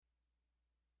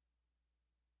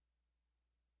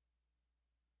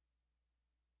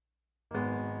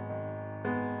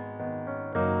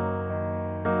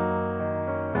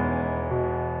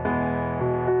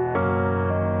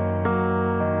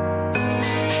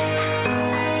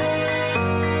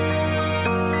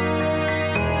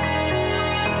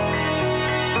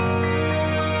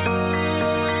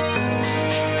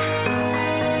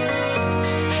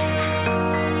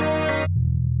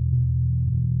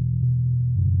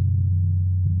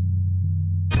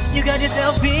You got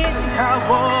yourself in hot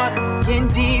water, getting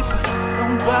deep,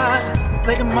 don't bother.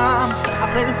 Play the mom, I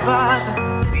play the father.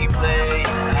 We play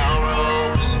our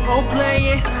roles. Role play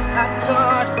it, I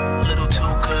taught. Little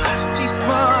too good. She's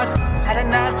smart, had a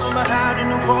night swimmer out in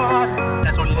the water.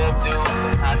 That's what love do.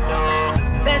 I know.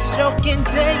 Best stroking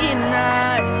day and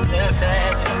night.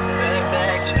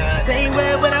 Perfection. Stay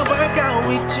where when I work out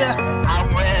with ya. I'm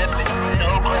repping,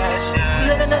 no question.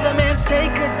 Let another man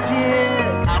take a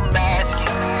dip. I'm asking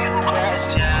you a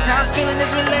question. Not feeling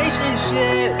this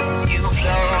relationship. You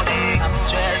floating, I'm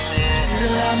stressing. It's a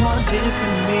lot more different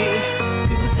than me.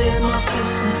 People say I'm more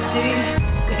efficiency.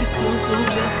 They can still so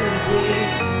just let it be.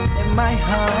 And my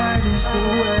heart is the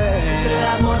way. It's a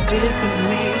lot more different than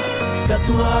me. Felt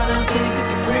too hard, I don't think I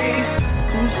can breathe.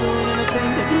 Too soon, and I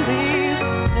think I can leave.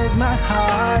 As my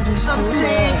heart is the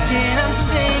way. I'm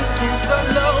sinking so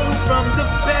low from the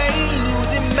pain.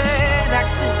 Losing mad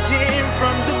oxygen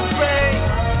from the brain.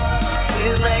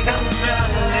 Feels like I'm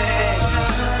drowning.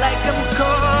 Like I'm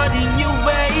caught in your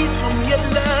ways. From your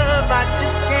love, I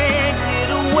just can't get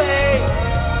away.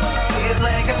 Feels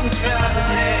like I'm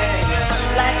drowning.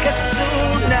 Like a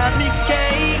tsunami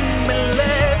came and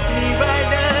left me right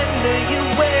under your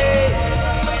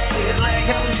waves. Feels like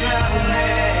I'm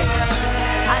drowning.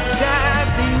 I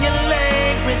dive in your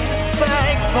leg with the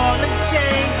spike ball and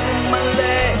chain to my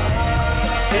leg.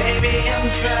 Baby, I'm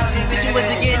drowning.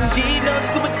 Situation getting deep, no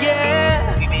scuba, yeah.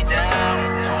 Keep me down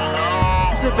too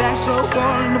long. It's a back show,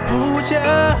 ball in the pool with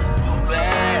ya. Too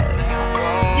bad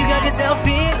You got yourself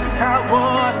in hot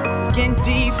water. It's getting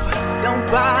deep, don't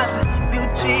bother. You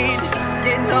cheated, it's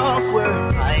getting awkward.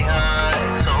 My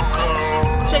heart so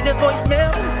cold. Straight to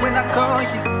voicemail when I call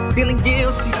you. Feeling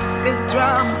guilty, Miss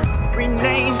Drama.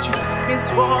 Renamed you,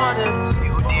 Miss Waters.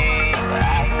 You deep,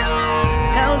 I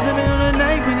know. Now it's in the middle of the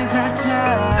night when it's hot No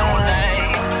time. life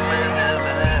is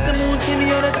over. The moon see me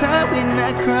all the time when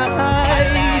I cry. Life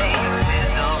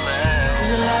is over.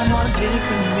 It's a lot more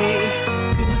different than me.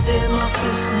 People say I'm more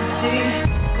efficiency.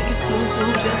 They can still so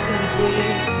just let it be.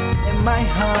 And my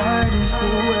heart is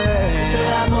the way. It's a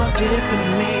lot more different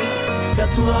than me.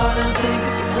 Felt too hard, I don't think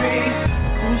I can breathe.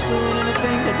 Too soon, and I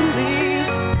think I can leave.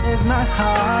 As my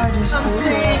heart is the way.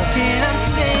 I'm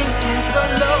sinking so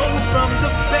low from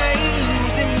the pain.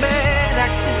 Losing mad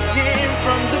oxygen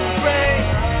from the brain.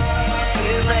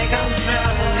 Feels like I'm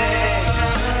drowning.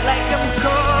 Like I'm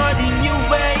caught in your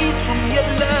ways. From your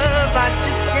love, I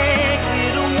just can't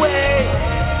get away.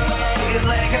 Feels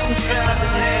like I'm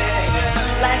drowning.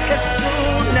 Like a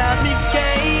tsunami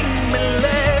came and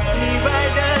left me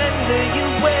right under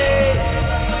your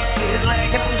waves. Feels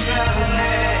like I'm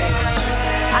drowning.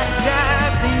 I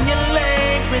dive in your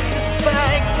leg with the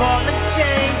spike ball and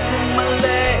chain to my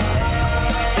leg.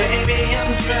 Baby,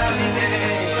 I'm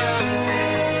drowning.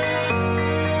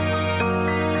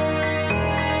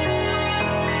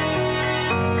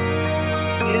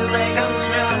 Feels like I'm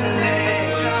drowning.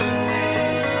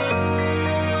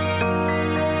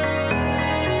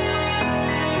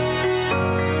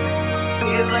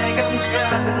 Feels like I'm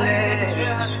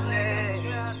drowning.